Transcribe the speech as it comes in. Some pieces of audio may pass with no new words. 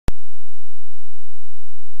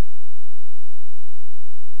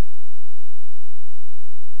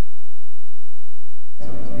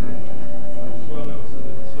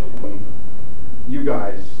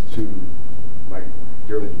guys to my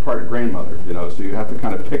dearly departed grandmother, you know, so you have to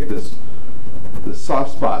kind of pick this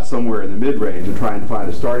soft spot somewhere in the mid-range and try and find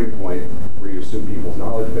a starting point where you assume people's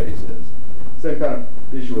knowledge base is. Same kind of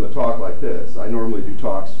issue with a talk like this. I normally do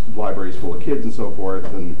talks, libraries full of kids and so forth,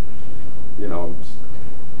 and, you know,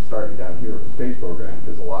 starting down here with the space program,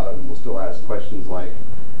 because a lot of them will still ask questions like,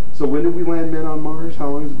 so when did we land men on Mars? How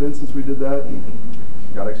long has it been since we did that? And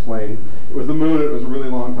you got to explain. It was the moon. It was a really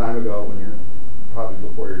long time ago when you're probably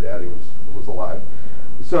before your daddy was alive.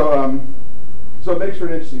 So, so it makes for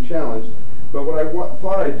an interesting challenge. But what I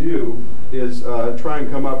thought I'd do is try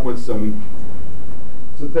and come up with some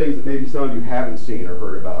things that maybe some of you haven't seen or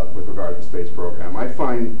heard about with regard to the space program. I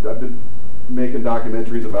find I've been making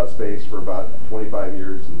documentaries about space for about 25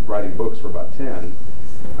 years and writing books for about 10, and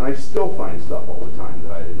I still find stuff all the time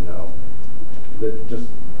that I didn't know that just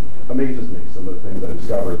amazes me, some of the things I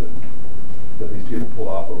discovered that these people pulled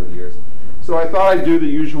off over the years. So I thought I'd do the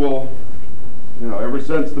usual, you know, ever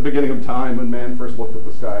since the beginning of time when man first looked at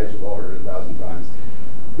the skies, you've all heard it 1,000 times.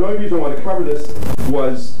 The only reason I want to cover this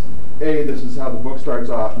was, A, this is how the book starts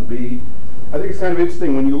off, and B, I think it's kind of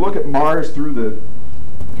interesting when you look at Mars through the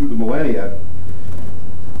millennia.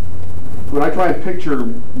 When I try and picture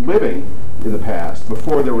living in the past,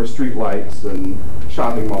 before there were street lights and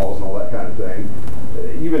shopping malls and all that kind of thing,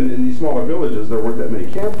 even in these smaller villages, there weren't that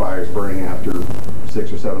many campfires burning after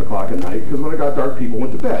 6 or 7 o'clock at night, because when it got dark, people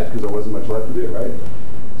went to bed because there wasn't much left to do, right?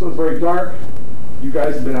 So it's very dark. You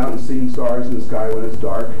guys have been out and seen stars in the sky when it's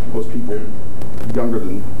dark. Most people younger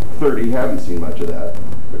than 30 haven't seen much of that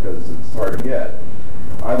because it's hard to get.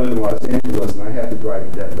 I live in Los Angeles, and I have to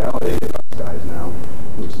drive to Death Valley to get the skies now,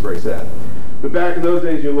 which is very sad. But back in those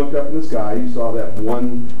days, you looked up in the sky, you saw that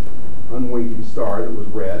one unwinking star that was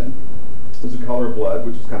red. It was the color of blood,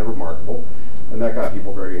 which is kind of remarkable, and that got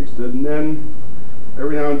people very interested. And then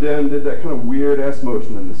every now and then did that kind of weird S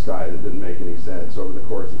motion in the sky that didn't make any sense over the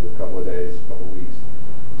course of a couple of days, a couple of weeks.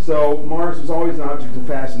 So Mars is always an object of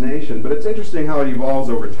fascination, but it's interesting how it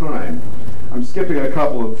evolves over time. I'm skipping a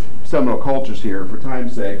couple of seminal cultures here for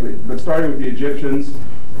time's sake, but starting with the Egyptians,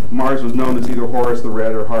 Mars was known as either Horus the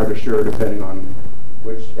Red or Hard-Ashur, depending on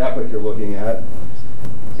which epoch you're looking at.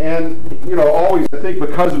 And, you know, always, I think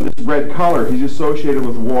because of this red color, he's associated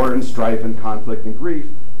with war and strife and conflict and grief.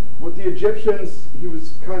 With the Egyptians, he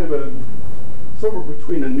was kind of somewhere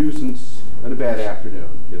between a nuisance and a bad afternoon,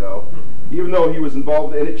 you know. Even though he was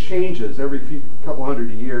involved, and it changes every couple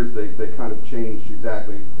hundred years, they kind of change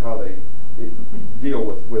exactly how they deal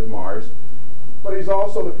with Mars. But he's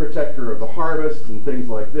also the protector of the harvest and things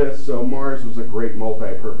like this, so Mars was a great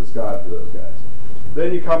multi-purpose god for those guys.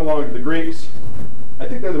 Then you come along to the Greeks. I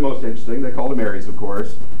think they're the most interesting. They called him Ares, of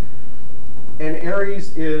course. And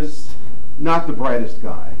Ares is not the brightest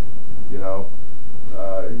guy, you know.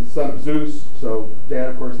 He's the son of Zeus, so Dad,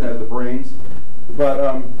 of course, has the brains.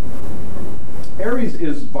 But Ares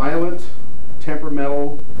is violent,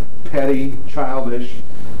 temperamental, petty, childish.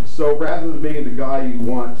 So rather than being the guy you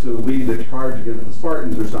want to lead a charge against the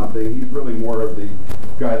Spartans or something, he's really more of the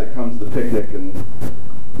guy that comes to the picnic and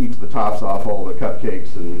eats the tops off all the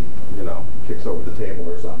cupcakes and, you know, kicks over the table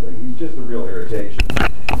or something. He's just a real irritation.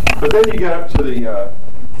 But then you get up to the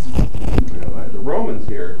Romans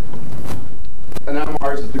here, and now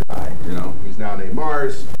Mars is the guy. You know, he's now named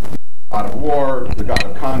Mars, god of war, the god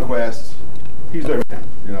of conquest. He's their man.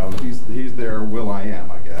 You know, he's their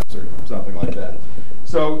will.I.am, I guess, or something like that.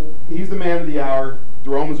 So he's the man of the hour. The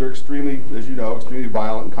Romans are extremely, as you know, extremely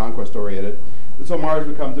violent and conquest-oriented. And so Mars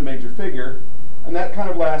becomes a major figure, and that kind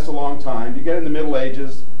of lasts a long time. You get in the Middle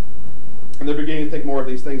Ages, and they're beginning to think more of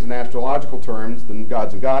these things in astrological terms than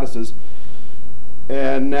gods and goddesses.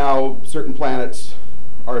 And now certain planets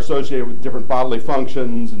are associated with different bodily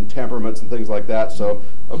functions and temperaments and things like that. So,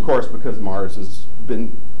 of course, because Mars has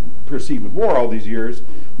been perceived with war all these years,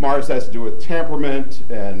 Mars has to do with temperament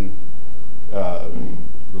and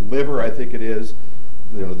your liver, I think it is,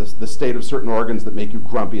 you know, the state of certain organs that make you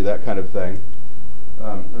grumpy, that kind of thing.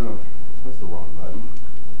 Oh, that's the wrong button.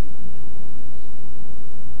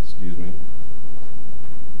 Excuse me.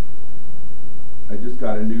 I just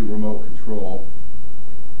got a new remote control.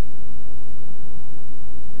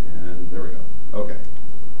 And there we go. Okay.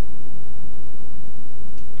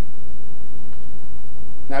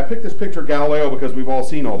 Now I picked this picture of Galileo because we've all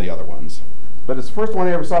seen all the other ones. But it's the first one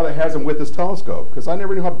I ever saw that has him with his telescope, because I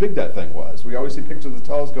never knew how big that thing was. We always see pictures of the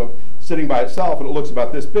telescope sitting by itself, and it looks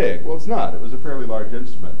about this big. Well, it's not. It was a fairly large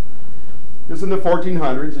instrument. It was in the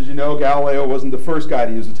 1400s. As you know, Galileo wasn't the first guy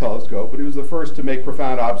to use a telescope, but he was the first to make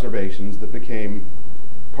profound observations that became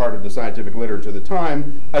part of the scientific literature at the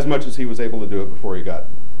time, as much as he was able to do it before he got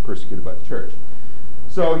persecuted by the church.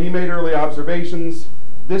 So he made early observations.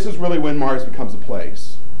 This is really when Mars becomes a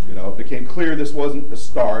place. You know, it became clear this wasn't a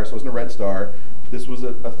star, this wasn't a red star. This was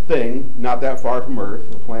a thing not that far from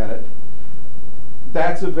Earth, a planet.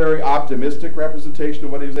 That's a very optimistic representation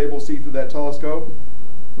of what he was able to see through that telescope.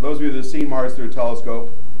 For those of you that have seen Mars through a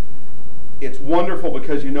telescope, it's wonderful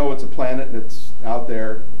because you know it's a planet and it's out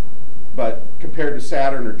there. But compared to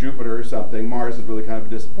Saturn or Jupiter or something, Mars is really kind of a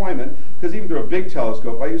disappointment, because even through a big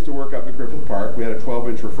telescope, I used to work up at Griffith Park. We had a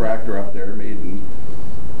 12-inch refractor up there made in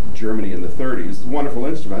Germany in the 30s. It's a wonderful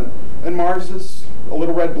instrument. And Mars is a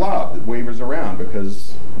little red blob that wavers around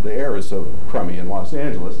because the air is so crummy in Los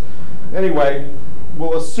Angeles. Anyway,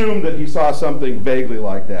 we'll assume that he saw something vaguely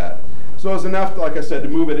like that. So it's enough, like I said, to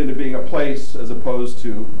move it into being a place as opposed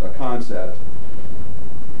to a concept.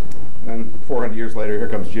 And 400 years later, here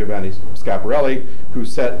comes Giovanni Schiaparelli, who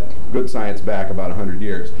set good science back about 100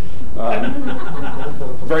 years.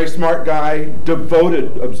 Very smart guy,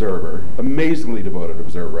 devoted observer, amazingly devoted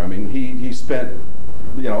observer. I mean, he spent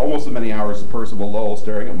almost as many hours as Percival Lowell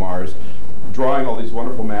staring at Mars, drawing all these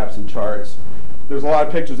wonderful maps and charts. There's a lot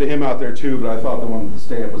of pictures of him out there too, but I thought the one with the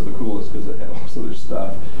stamp was the coolest because it had all this other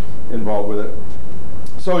stuff involved with it.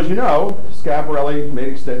 So as you know, Schiaparelli made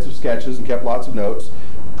extensive sketches and kept lots of notes,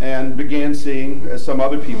 and began seeing, as some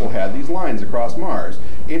other people had, these lines across Mars.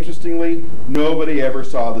 Interestingly, nobody ever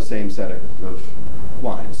saw the same set of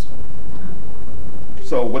lines.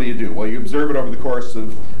 So what do? Well, you observe it over the course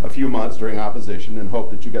of a few months during opposition and hope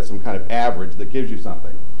that you get some kind of average that gives you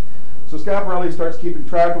something. So Schiaparelli starts keeping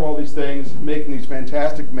track of all these things, making these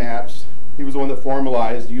fantastic maps. He was the one that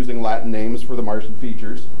formalized using Latin names for the Martian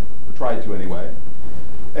features, or tried to anyway.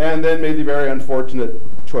 And then made the very unfortunate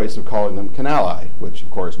choice of calling them canali, which of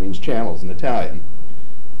course means channels in Italian.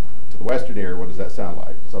 To the Western ear, what does that sound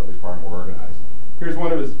like? Something far more organized. Here's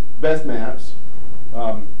one of his best maps.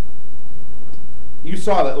 You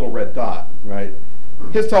saw that little red dot, right?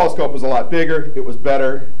 His telescope was a lot bigger, it was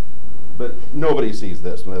better, but nobody sees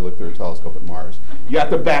this when they look through a telescope at Mars. You have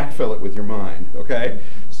to backfill it with your mind, okay?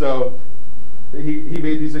 So he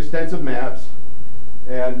made these extensive maps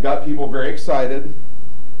and got people very excited.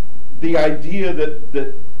 The idea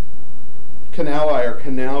that canali or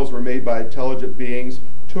canals were made by intelligent beings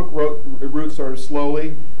took root sort of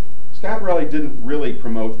slowly. Schiaparelli didn't really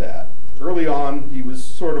promote that. Early on, he was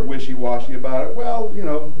sort of wishy-washy about it. Well,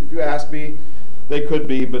 if you ask me, they could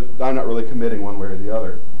be, but I'm not really committing one way or the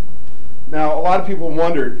other. Now, a lot of people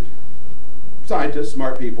wondered, scientists,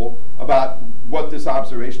 smart people, about what this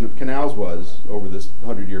observation of canals was over this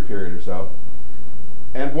 100-year period or so.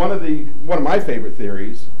 And one of my favorite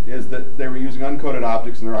theories is that they were using uncoated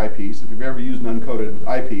optics in their eyepiece. If you've ever used an uncoated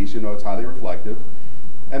eyepiece, you know it's highly reflective.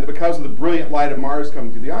 And because of the brilliant light of Mars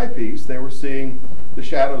coming through the eyepiece, they were seeing the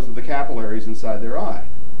shadows of the capillaries inside their eye.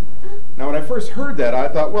 Now, when I first heard that, I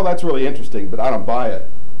thought, well, that's really interesting, but I don't buy it.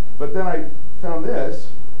 But then I found this.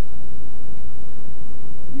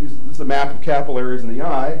 This is a map of capillaries in the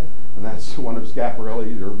eye, and that's one of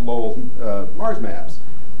Schiaparelli's or Lowell's Mars maps.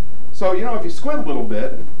 So, if you squint a little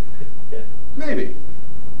bit, maybe.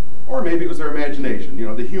 Or maybe it was their imagination.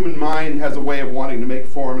 The human mind has a way of wanting to make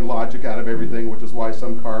form and logic out of everything, which is why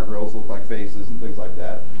some car grills look like faces and things like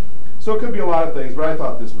that. So it could be a lot of things, but I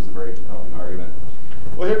thought this was a very compelling argument.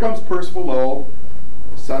 Well, here comes Percival Lowell,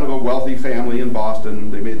 son of a wealthy family in Boston.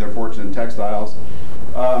 They made their fortune in textiles.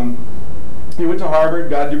 He went to Harvard,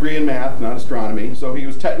 got a degree in math, not astronomy, so he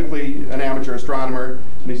was technically an amateur astronomer,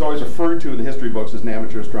 and he's always referred to in the history books as an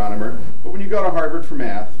amateur astronomer. But when you go to Harvard for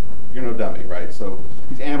math, you're no dummy, right? So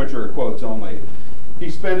he's amateur, quotes only. He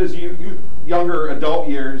spent his younger adult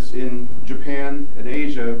years in Japan and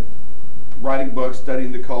Asia writing books,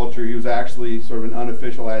 studying the culture. He was actually sort of an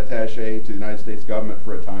unofficial attaché to the United States government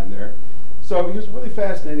for a time there. So he was a really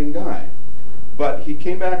fascinating guy. But he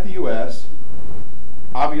came back to the US,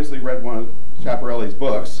 obviously read one of Schiaparelli's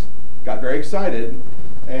books, got very excited,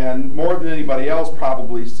 and more than anybody else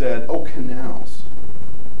probably said, oh, canals.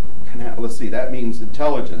 Let's see, that means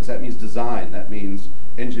intelligence, that means design, that means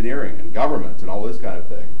engineering and government and all this kind of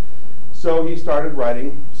thing. So he started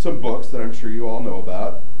writing some books that I'm sure you all know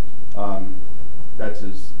about. That's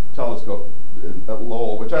his telescope at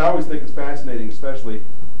Lowell, which I always think is fascinating, especially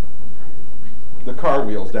the car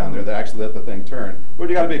wheels down there that actually let the thing turn. When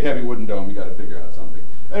you got a big heavy wooden dome, you got to figure out something.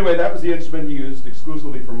 Anyway, that was the instrument he used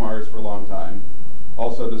exclusively for Mars for a long time.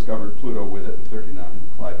 Also discovered Pluto with it in '39,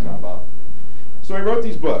 Clyde Tombaugh. So he wrote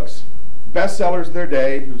these books, bestsellers of their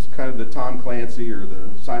day. He was kind of the Tom Clancy or the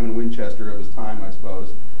Simon Winchester of his time, I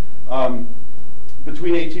suppose.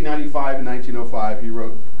 Between 1895 and 1905, he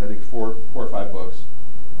wrote, I think, four or five books.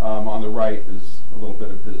 On the right is a little bit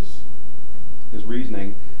of his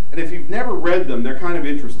reasoning. And if you've never read them, they're kind of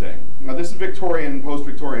interesting. Now this is Victorian,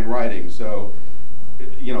 post-Victorian writing, so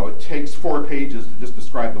you know, it takes 4 pages to just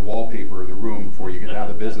describe the wallpaper in the room before you get down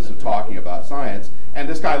to the business of talking about science. And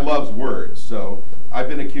this guy loves words, so I've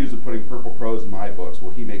been accused of putting purple prose in my books.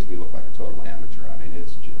 Well, he makes me look like a total amateur. I mean,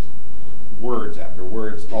 it's just words after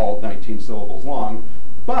words, all 19 syllables long.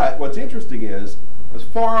 But what's interesting is, as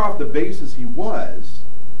far off the base as he was,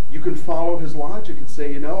 you can follow his logic and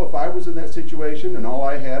say, you know, if I was in that situation and all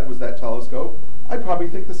I had was that telescope, I'd probably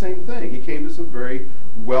think the same thing. He came to some very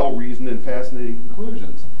well-reasoned and fascinating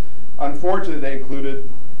conclusions. Unfortunately, they included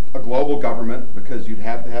a global government, because you'd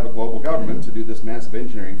have to have a global government to do this massive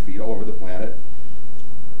engineering feat all over the planet.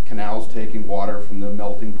 Canals taking water from the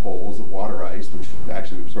melting poles of water ice, which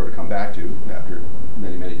actually we've sort of come back to after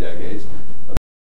many, many decades.